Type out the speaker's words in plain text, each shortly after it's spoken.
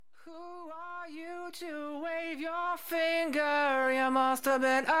To wave your finger, you must have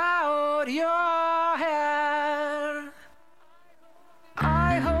been out your head.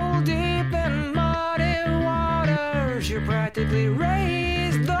 I hold deep in muddy waters, you practically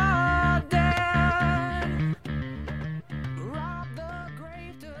raised the dead. Rob the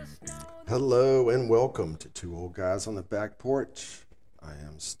grave to snow. Hello and welcome to Two Old Guys on the Back Porch. I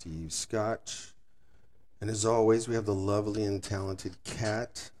am Steve Scotch, and as always we have the lovely and talented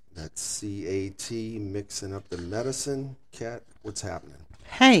Kat. That's C-A-T, mixing up the medicine. Kat, what's happening?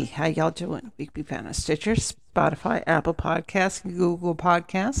 Hey, how y'all doing? We can be found on Stitcher, Spotify, Apple Podcasts, and Google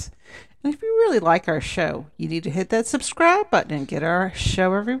Podcasts. And if you really like our show, you need to hit that subscribe button and get our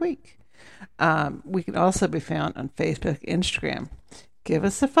show every week. We can also be found on Facebook, Instagram. Give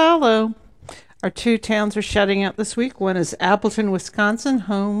us a follow. Our two towns are shutting out this week. One is Appleton, Wisconsin,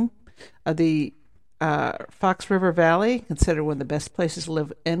 home of the Fox River Valley, considered one of the best places to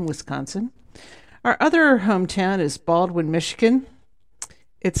live in Wisconsin. Our other hometown is Baldwin, Michigan.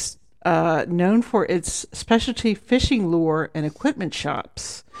 It's known for its specialty fishing lure and equipment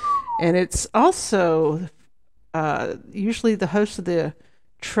shops. And it's also usually the host of the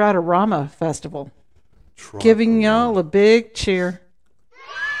Troutorama Festival. Giving y'all a big cheer.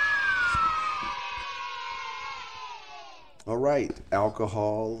 All right,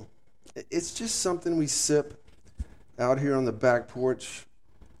 alcohol. It's just something we sip out here on the back porch,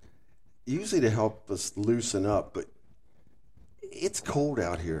 usually to help us loosen up, but it's cold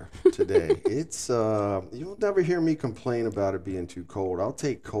out here today. It's you'll never hear me complain about it being too cold. I'll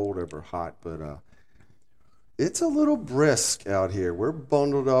take cold over hot, but it's a little brisk out here. We're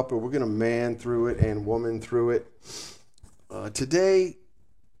bundled up, and we're going to man through it and woman through it. Today,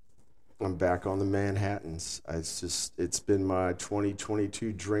 I'm back on the Manhattans. It's been my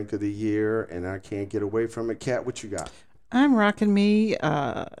 2022 drink of the year, and I can't get away from it. Kat, what you got? I'm rocking me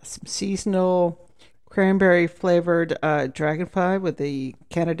some seasonal cranberry flavored Dragonfly with the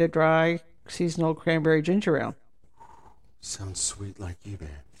Canada Dry seasonal cranberry ginger ale. Sounds sweet like you,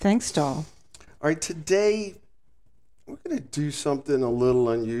 man. Thanks, doll. All right, today we're going to do something a little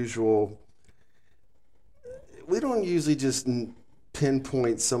unusual. We don't usually just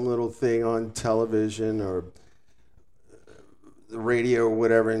pinpoint some little thing on television or the radio or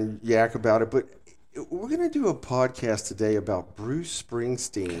whatever and yak about it, but we're going to do a podcast today about Bruce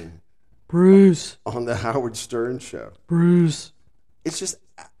Springsteen. Bruce. On the Howard Stern Show. Bruce. It's just...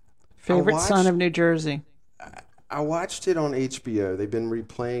 Favorite son of New Jersey. I watched it on HBO. They've been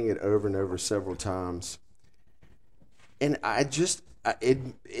replaying it over and over several times. And I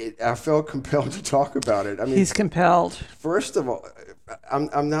felt compelled to talk about it. I mean, he's compelled. First of all,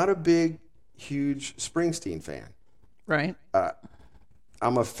 I'm not a big, huge Springsteen fan. Right.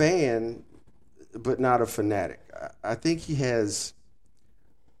 I'm a fan, but not a fanatic. I think he has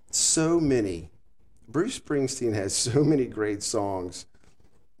Bruce Springsteen has so many great songs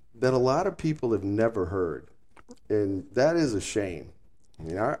that a lot of people have never heard. And that is a shame. I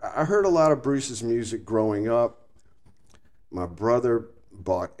mean, I heard a lot of Bruce's music growing up. My brother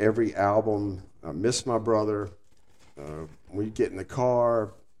bought every album. I miss my brother. We get in the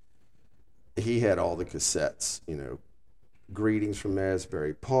car. He had all the cassettes, Greetings from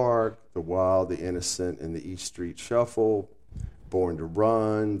Asbury Park, The Wild, The Innocent, and the East Street Shuffle, Born to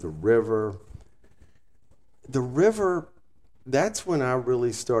Run, The River. The River, that's when I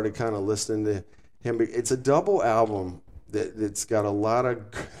really started kind of listening to him. It's a double album that's got a lot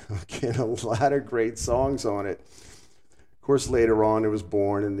of great songs on it. Of course, later on, it was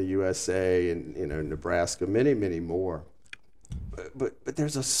Born in the USA and, Nebraska, many, many more. But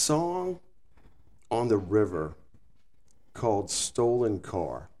there's a song on The River called Stolen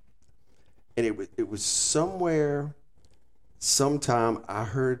Car. And it was sometime I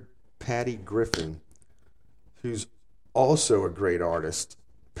heard Patty Griffin, who's also a great artist.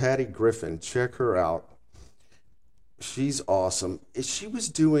 Patty Griffin, check her out. She's awesome. She was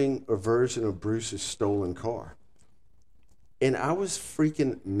doing a version of Bruce's Stolen Car. And I was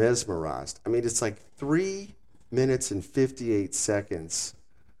freaking mesmerized. I mean, it's like 3 minutes and 58 seconds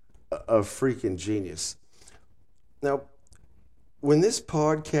of freaking genius. Now, when this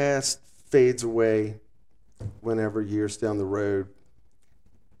podcast fades away, whenever years down the road,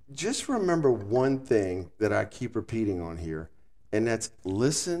 just remember one thing that I keep repeating on here, and that's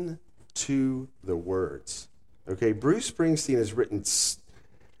listen to the words. Okay, Bruce Springsteen has written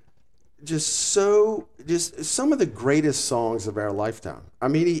just some of the greatest songs of our lifetime. I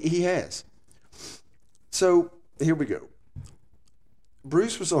mean, he has. So here we go.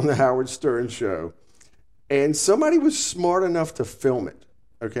 Bruce was on the Howard Stern Show, and somebody was smart enough to film it.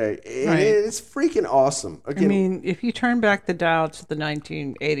 Okay, and right. It's freaking awesome. Again, I mean, if you turn back the dial to the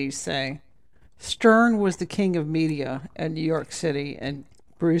 1980s, say, Stern was the king of media in New York City, and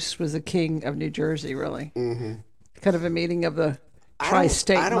Bruce was the king of New Jersey, really. Mm-hmm. Kind of a meeting of the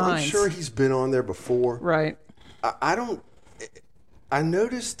tri-state minds. I'm sure he's been on there before. Right. I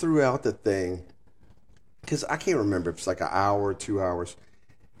noticed throughout the thing, because I can't remember if it's like an hour or 2 hours,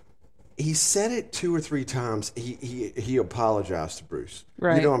 he said it 2 or 3 times. He apologized to Bruce.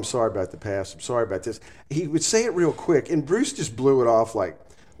 Right. You know, I'm sorry about the past. I'm sorry about this. He would say it real quick, and Bruce just blew it off like,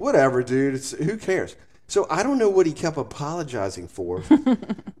 whatever, dude. Who cares? So I don't know what he kept apologizing for.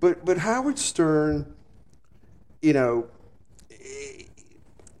 but Howard Stern, you know,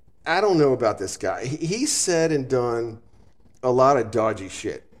 I don't know about this guy. He's said and done a lot of dodgy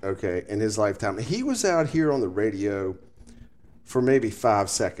shit, okay, in his lifetime. He was out here on the radio for maybe 5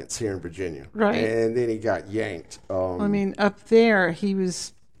 seconds here in Virginia. Right. And then he got yanked. I mean, up there, he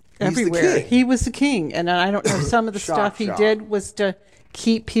was everywhere. The king. He was the king. And I don't know, some of the stuff he did was to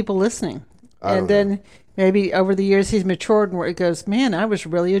keep people listening. And then maybe over the years he's matured and where he goes, man, I was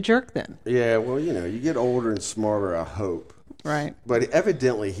really a jerk then. Yeah, well, you know, you get older and smarter, I hope. Right. But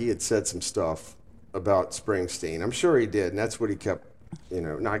evidently he had said some stuff about Springsteen. I'm sure he did, and that's what he kept, you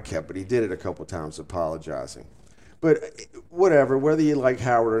know, not kept, but he did it a couple times apologizing. But whatever, whether you like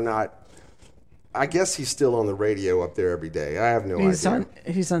Howard or not, I guess he's still on the radio up there every day. I have no idea.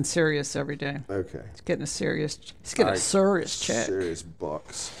 He's on Sirius every day. Okay. He's getting a serious check. Serious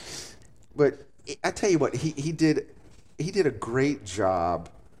bucks. But I tell you what, he did a great job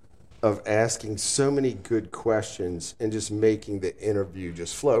of asking so many good questions and just making the interview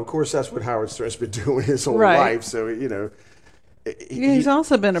just flow. Of course, that's what Howard Stern's been doing his whole life. So, you know. He's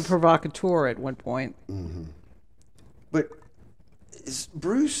also been a provocateur at one point. Mm-hmm. But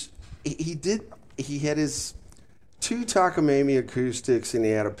Bruce, he had his 2 Takamine acoustics and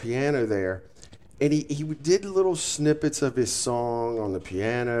he had a piano there. And he did little snippets of his song on the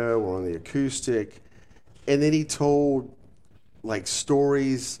piano or on the acoustic. And then he told like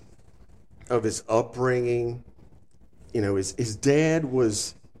stories of his upbringing. You know, his dad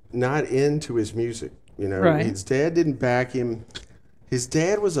was not into his music. You know, right. His dad didn't back him. His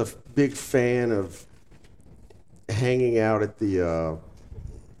dad was a big fan of hanging out at the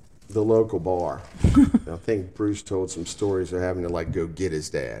local bar. I think Bruce told some stories of having to like go get his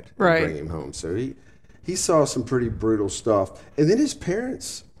dad and bring him home. So he saw some pretty brutal stuff. And then his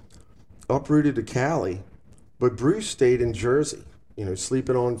parents uprooted to Cali, but Bruce stayed in Jersey. You know,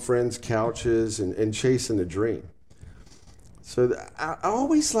 sleeping on friends' couches and chasing the dream. So I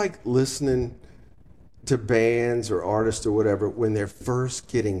always like listening to bands or artists or whatever when they're first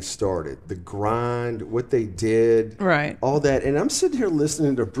getting started. The grind, what they did, right? All that. And I'm sitting here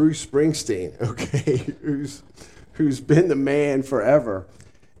listening to Bruce Springsteen, okay, who's been the man forever.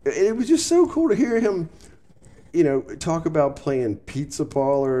 And it was just so cool to hear him, you know, talk about playing pizza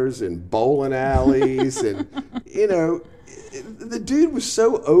parlors and bowling alleys and, you know, the dude was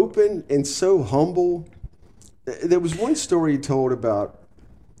so open and so humble. There was one story he told about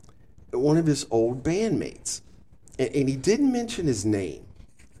one of his old bandmates, and he didn't mention his name,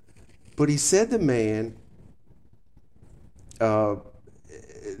 but he said the man that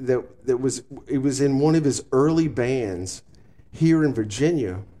was in one of his early bands here in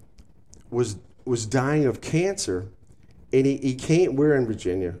Virginia was dying of cancer, and he came. We're in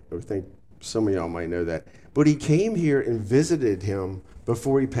Virginia. I think some of y'all might know that. But he came here and visited him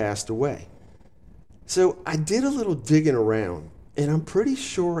before he passed away. So I did a little digging around, and I'm pretty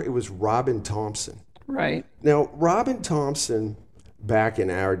sure it was Robin Thompson. Right. Now, Robin Thompson, back in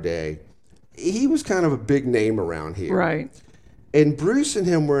our day, he was kind of a big name around here. Right. And Bruce and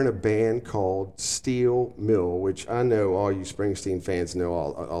him were in a band called Steel Mill, which I know all you Springsteen fans know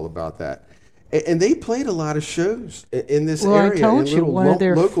all about that. And they played a lot of shows in this area, I told in you,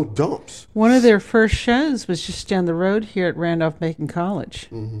 little local dumps. One of their first shows was just down the road here at Randolph-Macon College.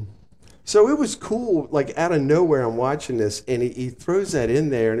 Mm-hmm. So it was cool, like out of nowhere I'm watching this, and he throws that in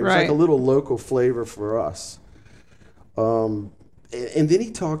there, and it was like a little local flavor for us. And then he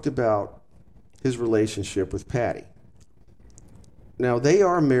talked about his relationship with Patty. Now, they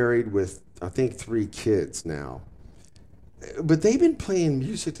are married with, I think, 3 kids now. But they've been playing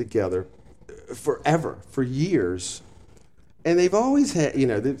music together forever, for years. And they've always had, you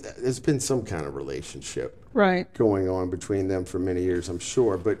know, there's been some kind of relationship going on between them for many years, I'm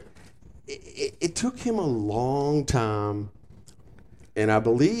sure. But it took him a long time, and I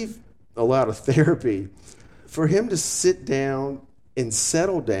believe a lot of therapy, for him to sit down and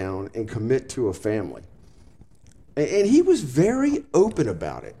settle down and commit to a family. And he was very open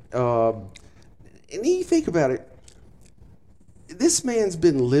about it. And you think about it, this man's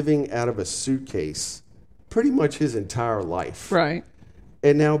been living out of a suitcase pretty much his entire life. Right.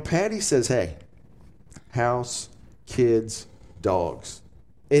 And now Patty says, hey, house, kids, dogs.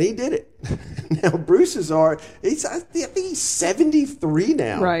 And he did it. Now, Bruce is I think he's 73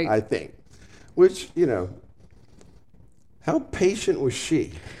 now, Right. I think. Which, how patient was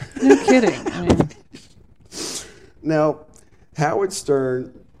she? No kidding. I mean, Now, Howard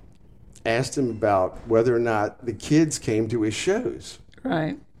Stern asked him about whether or not the kids came to his shows.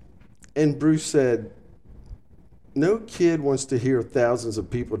 right. And Bruce said, no kid wants to hear thousands of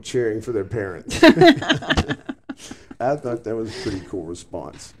people cheering for their parents. I thought that was a pretty cool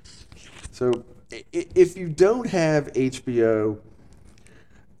response. So if you don't have HBO,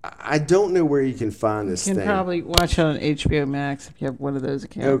 I don't know where you can find this You can thing. probably watch it on HBO Max if you have one of those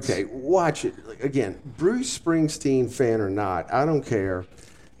accounts. Okay, watch it. Again, Bruce Springsteen fan or not, I don't care.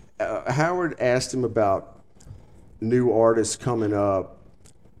 Howard asked him about new artists coming up,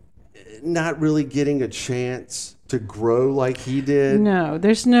 not really getting a chance to grow like he did. No,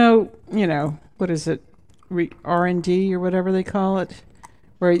 there's no, what is it, R&D or whatever they call it,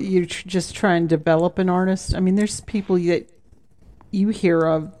 where you just try and develop an artist. I mean, there's people that you hear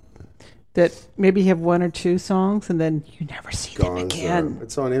of that maybe have one or two songs and then you never see them again.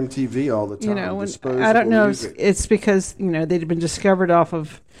 It's on MTV all the time. And I don't know if it's because, they've been discovered off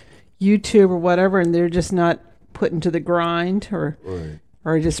of YouTube or whatever, and they're just not put into the grind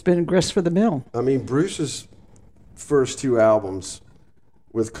or just been grist for the mill. I mean, Bruce's first two albums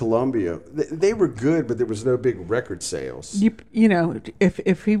with Columbia, they were good, but there was no big record sales.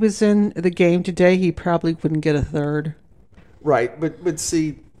 If he was in the game today, he probably wouldn't get a third. Right, but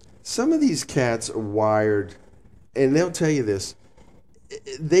see, some of these cats are wired, and they'll tell you this.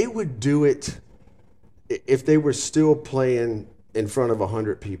 They would do it if they were still playing in front of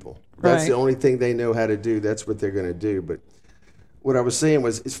 100 people. That's the only thing they know how to do. That's what they're going to do. But what I was saying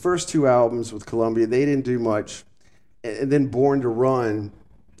was his first two albums with Columbia, they didn't do much. And then Born to Run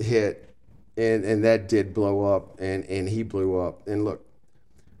hit, and that did blow up, and he blew up. And look,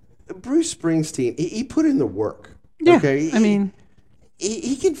 Bruce Springsteen, he put in the work. Yeah, okay? I mean,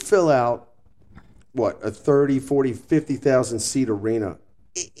 he can fill out, a 30, 40, 50,000 seat arena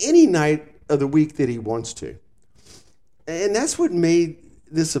any night of the week that he wants to. And that's what made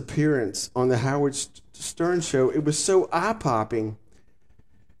this appearance on the Howard Stern show. It was so eye-popping.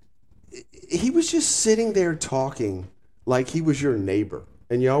 He was just sitting there talking like he was your neighbor.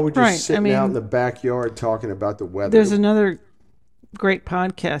 And y'all were just sitting out in the backyard talking about the weather. There's another great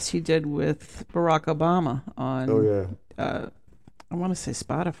podcast he did with Barack Obama on, I want to say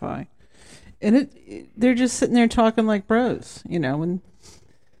Spotify. And they're just sitting there talking like bros, and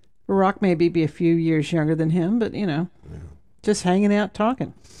Barack maybe be a few years younger than him, but, just hanging out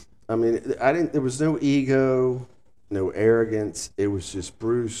talking. I mean, there was no ego, no arrogance. It was just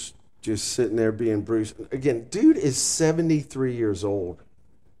Bruce just sitting there being Bruce. Again, dude is 73 years old.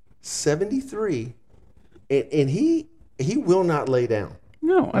 73. And he will not lay down.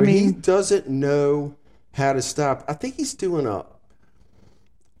 No, I mean, he doesn't know how to stop. I think he's doing a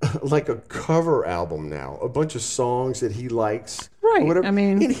cover album now, a bunch of songs that he likes. Right. Whatever. I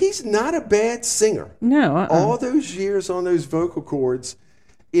mean, and he's not a bad singer. No. All those years on those vocal cords,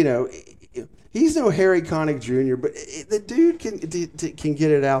 he's no Harry Connick Jr., but the dude can get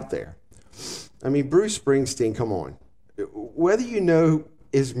it out there. I mean, Bruce Springsteen, come on. Whether you know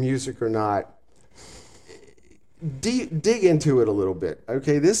his music or not, dig into it a little bit.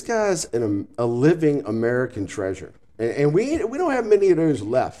 Okay, this guy's a living American treasure, and we don't have many of those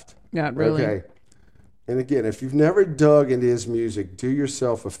left. Not really. Okay. And again, if you've never dug into his music, do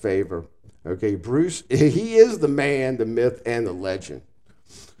yourself a favor. Okay, Bruce, he is the man, the myth, and the legend.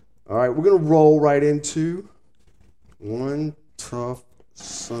 All right, we're going to roll right into One Tough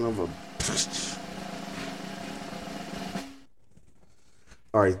Son of a Bitch.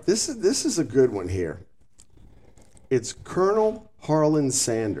 All right, this is a good one here. It's Colonel Harlan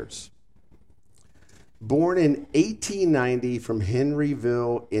Sanders. Born in 1890 from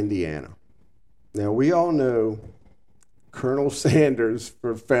Henryville, Indiana. Now, we all know Colonel Sanders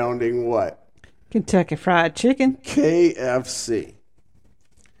for founding what? Kentucky Fried Chicken. KFC.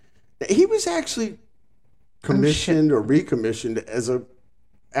 He was actually commissioned or recommissioned as a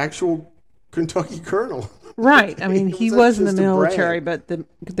actual Kentucky colonel. Right. I mean, he was in the just a military, brand.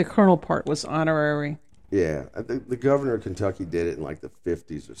 but the colonel part was honorary. Yeah, the governor of Kentucky did it in like the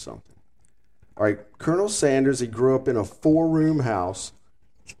 50s or something. All right, Colonel Sanders, he grew up in a 4-room house.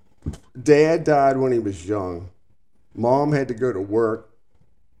 Dad died when he was young. Mom had to go to work.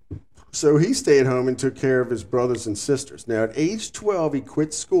 So he stayed home and took care of his brothers and sisters. Now, at age 12, he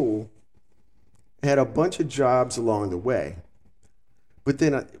quit school, had a bunch of jobs along the way. But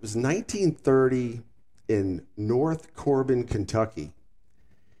then it was 1930 in North Corbin, Kentucky.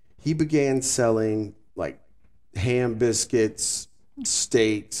 He began selling ham biscuits,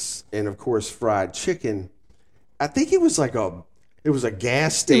 steaks, and of course fried chicken. I think it was like a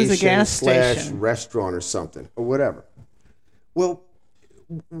gas station slash restaurant or something or whatever. Well,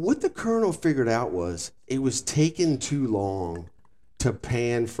 what the Colonel figured out was it was taking too long to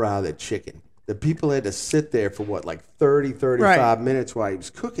pan fry the chicken. The people had to sit there for like 30, 35 minutes while he was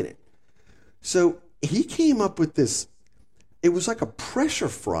cooking it. So he came up with this. It was like a pressure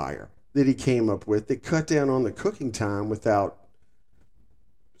fryer that he came up with that cut down on the cooking time without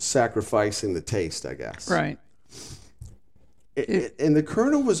sacrificing the taste, I guess. Right. And the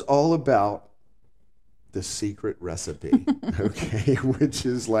Colonel was all about the secret recipe, okay, which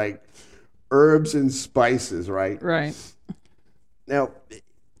is like herbs and spices, right? Right. Now,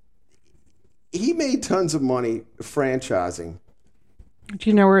 he made tons of money franchising. Do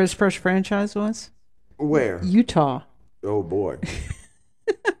you know where his first franchise was? Where? Utah. Oh, boy.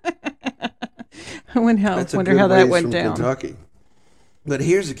 I wonder how that went down. Kentucky. But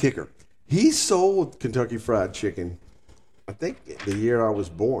here's the kicker. He sold Kentucky Fried Chicken, I think the year I was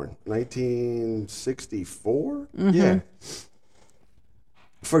born, 1964? Mm-hmm. Yeah.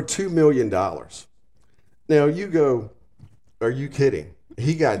 For $2 million. Now, you go, are you kidding?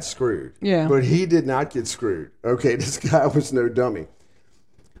 He got screwed. Yeah. But he did not get screwed. Okay, this guy was no dummy.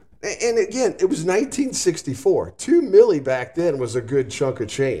 And again, it was 1964. $2 million back then was a good chunk of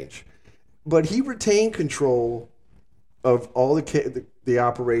change. But he retained control of all the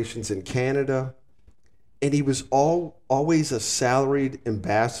operations in Canada, and he was always a salaried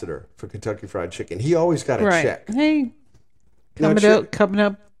ambassador for Kentucky Fried Chicken. He always got a check. Hey, coming up,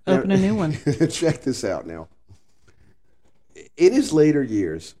 open a new one. Check this out now. In his later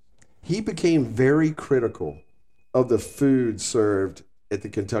years, he became very critical of the food served at the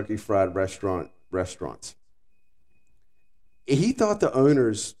Kentucky Fried restaurants. He thought the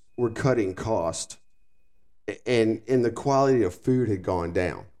owners were cutting cost, and the quality of food had gone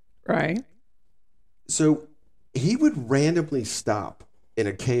down. Right. So he would randomly stop in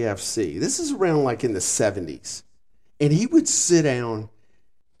a KFC. This is around like in the 70s. And he would sit down.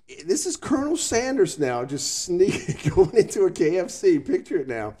 This is Colonel Sanders now, just going into a KFC. Picture it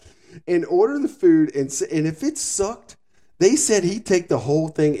now. And order the food. And if it sucked, they said he'd take the whole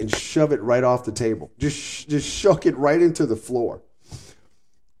thing and shove it right off the table. Just shuck it right into the floor.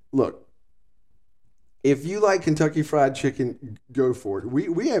 Look, if you like Kentucky Fried Chicken, go for it.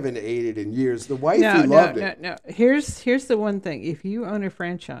 We haven't ate it in years. The wifey loved it. No. Here's the one thing. If you own a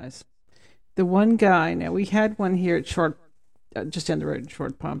franchise, the one guy, now we had one here at just down the road in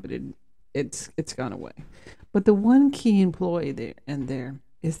Short Pond, but it's gone away. But the one key employee there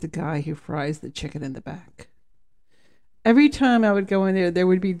is the guy who fries the chicken in the back. Every time I would go in there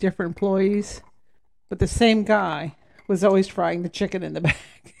would be different employees, but the same guy was always frying the chicken in the back.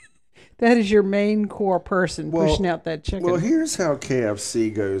 That is your main core person pushing out that chicken. Well, here's how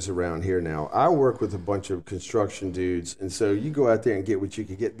KFC goes around here now. I work with a bunch of construction dudes, and so you go out there and get what you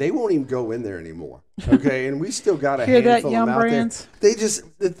can get. They won't even go in there anymore, okay? And we still got a handful of them out brands? there.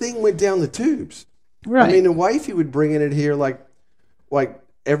 The thing went down the tubes. Right. I mean, the wifey would bring in it here like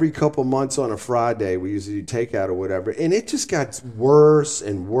every couple months on a Friday. We usually do takeout or whatever, and it just got worse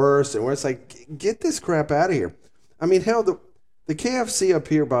and worse and worse. Like, get this crap out of here. I mean, hell, the KFC up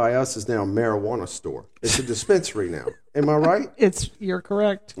here by us is now a marijuana store. It's a dispensary now. Am I right? You're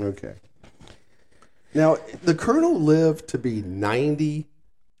correct. Okay. Now, the Colonel lived to be 90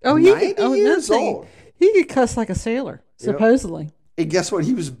 years old. He could cuss like a sailor, supposedly. Yep. And guess what?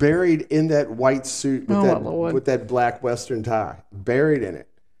 He was buried in that white suit with that black Western tie, buried in it.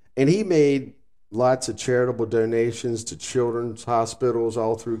 And he made lots of charitable donations to children's hospitals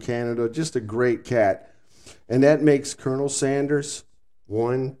all through Canada. Just a great cat. And that makes Colonel Sanders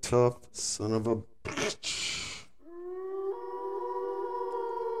one tough son of a bitch.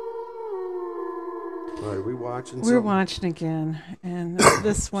 All right, are we watching something? We're watching again. And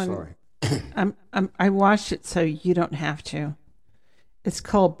this one, I watched it so you don't have to. It's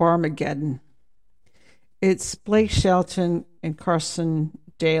called Barmageddon. It's Blake Shelton and Carson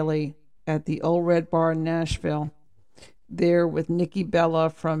Daly at the Old Red Bar in Nashville. They're with Nikki Bella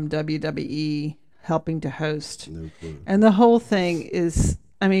from WWE helping to host. No clue. And the whole thing is,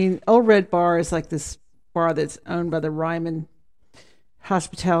 Old Red Bar is like this bar that's owned by the Ryman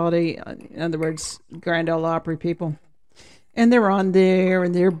Hospitality, in other words, Grand Ole Opry people. And they're on there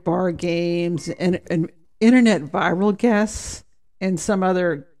and their bar games and internet viral guests and some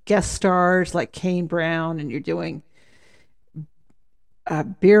other guest stars like Kane Brown, and you're doing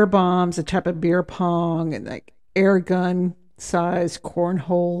beer bombs, a type of beer pong, and like air gun size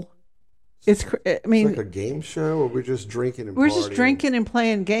cornhole I It's mean, like a game show, or we're just drinking and we're just partying? drinking and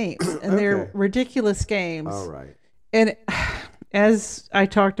playing games, and they're Okay. ridiculous games. All right. And as I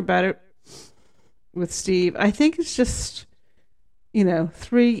talked about it with Steve, I think it's just,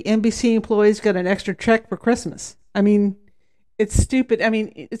 3 NBC employees got an extra check for Christmas. I mean, it's stupid. I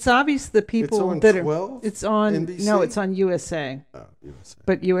mean, it's obvious the people It's on that 12? it's on NBC? no, it's on USA, Oh, USA.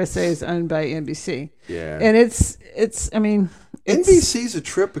 but USA is owned by NBC. Yeah. And it's I mean, it's NBC's a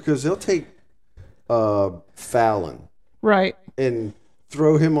trip because they'll take Fallon right. and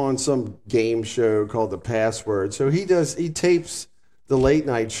throw him on some game show called The Password. So he tapes the late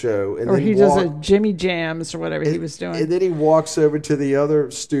night show, and Or then he does a Jimmy Jams or whatever he was doing. And then he walks over to the other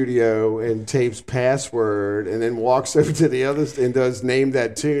studio and tapes Password, and then walks over to the other and does Name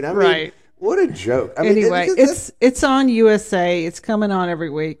That Tune. I mean, Right. what a joke! I mean, Anyway, it's on USA. It's coming on every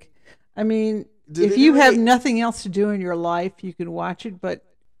week. I mean, if you have nothing else to do in your life, you can watch it, but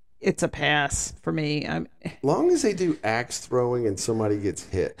it's a pass for me. as long as they do axe throwing and somebody gets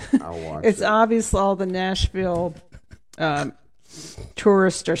hit, I'll watch It's it. obvious all the Nashville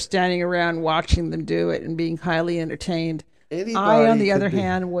tourists are standing around watching them do it and being highly entertained. Anybody I, on the could other be-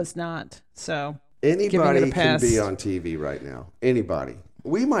 hand, was not. So giving it Anybody a can pass. be on TV right now. Anybody.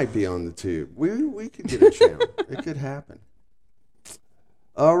 We might be on the tube. We could get a channel. It could happen.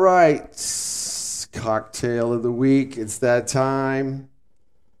 All right. Cocktail of the week. It's that time.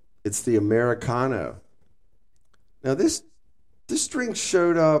 It's the Americano. Now this drink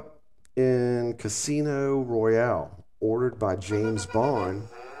showed up in Casino Royale, ordered by James Bond.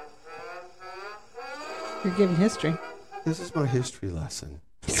 You're giving history. This is my history lesson.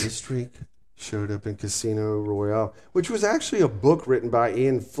 This drink showed up in Casino Royale, which was actually a book written by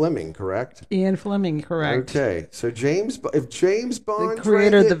Ian Fleming, correct? Ian Fleming, correct. Okay, so if James Bond, The creator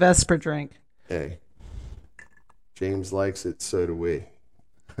drank of the it, Vesper drink. hey, James likes it, so do we.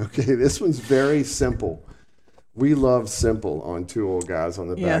 Okay, this one's very simple. We love simple on Two Old Guys on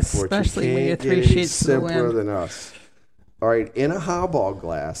the Yes, Back Porch. especially when you're can't 3 get any sheets to the simpler wind. than us. All right, in a highball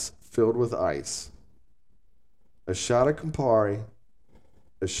glass filled with ice, a shot of Campari,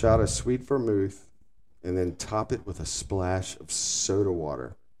 a shot of sweet vermouth, and then top it with a splash of soda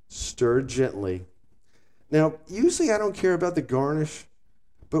water. Stir gently. Now, usually I don't care about the garnish,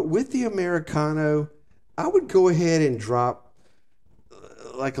 but with the Americano, I would go ahead and drop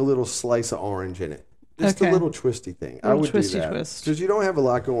like a little slice of orange in it. Just Okay. a little twisty thing. I Little would twisty do that. twist. Because you don't have a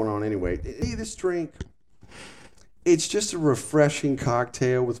lot going on anyway. This drink, it's just a refreshing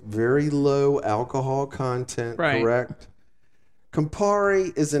cocktail with very low alcohol content, Right. correct?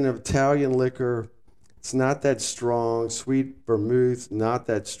 Campari is an Italian liquor. It's not that strong. Sweet vermouth, not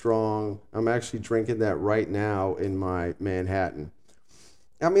that strong. I'm actually drinking that right now in my Manhattan.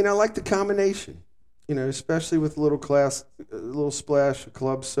 I mean, I like the combination, especially with a little splash of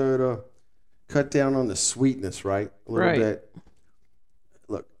club soda. Cut down on the sweetness, right? A little Right. bit.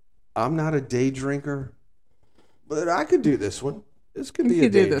 Look, I'm not a day drinker, but I could do this one. This could be You a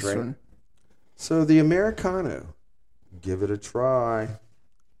could day do this drink. one. So the Americano, give it a try.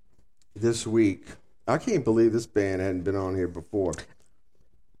 This week, I can't believe this band hadn't been on here before.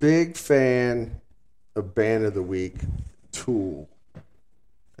 Big fan of Band of the Week, Tool.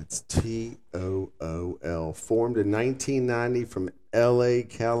 It's Tool. Formed in 1990 from LA,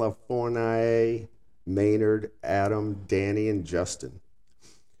 California. Maynard, Adam, Danny, and Justin.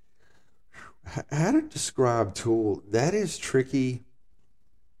 How to describe Tool? That is tricky.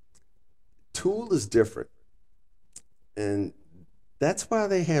 Tool is different. And that's why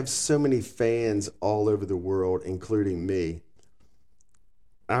they have so many fans all over the world, including me.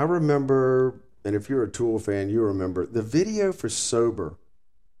 I remember, and if you're a Tool fan, you remember, the video for Sober.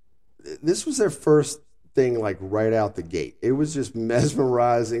 This was their first thing, like right out the gate. It was just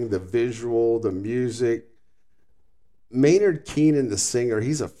mesmerizing, the visual, the music. Maynard Keenan, the singer,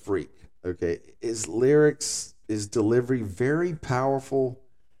 he's a freak. Okay, his lyrics, his delivery, very powerful.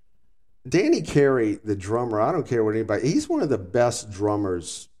 Danny Carey, the drummer, I don't care what anybody, he's one of the best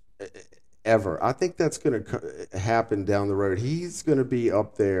drummers ever. I think that's going to happen down the road. He's going to be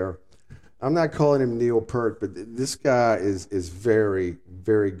up there. I'm not calling him Neil Peart, but this guy is very,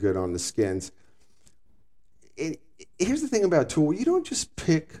 very good on the skins. Here's the thing about Tool. You don't just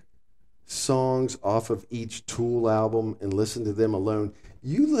pick songs off of each Tool album and listen to them alone.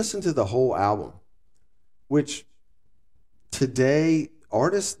 You listen to the whole album, which today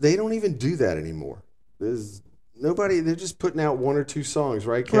artists, they don't even do that anymore. There's nobody, they're just putting out 1 or 2 songs,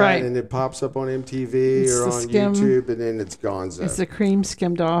 right, Kat? Right. And it pops up on MTV It's or the on skim. YouTube, and then it's gonzo. It's the cream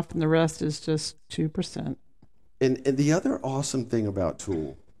skimmed off, and the rest is just 2%. And the other awesome thing about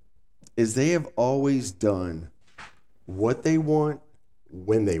Tool is they have always done what they want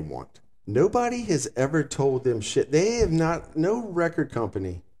when they want. Nobody has ever told them shit. They have not, no record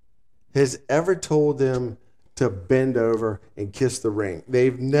company has ever told them to bend over and kiss the ring.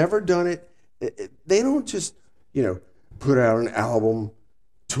 They've never done it. They don't just, put out an album,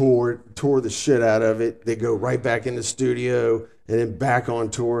 tour the shit out of it. They go right back in the studio and then back on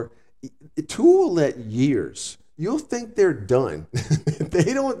tour. Tool let years. You'll think they're done.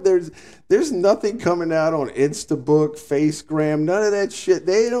 They don't. There's nothing coming out on Instabook, Facegram, none of that shit.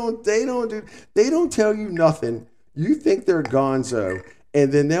 They don't tell you nothing. You think they're gonzo,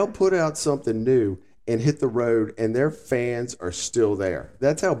 and then they'll put out something new and hit the road, and their fans are still there.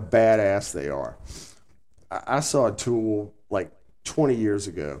 That's how badass they are. I saw Tool like 20 years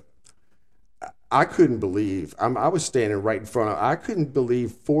ago. I couldn't believe, I was standing right in front of, I couldn't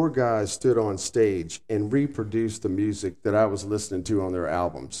believe 4 guys stood on stage and reproduced the music that I was listening to on their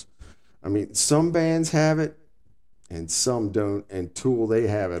albums. I mean, some bands have it and some don't, and Tool, they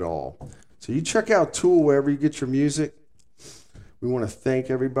have it all. So you check out Tool wherever you get your music. We want to thank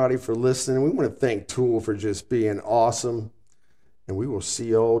everybody for listening. We want to thank Tool for just being awesome. And we will see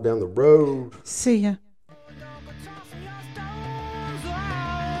you all down the road. See ya.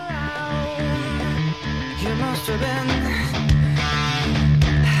 You must have been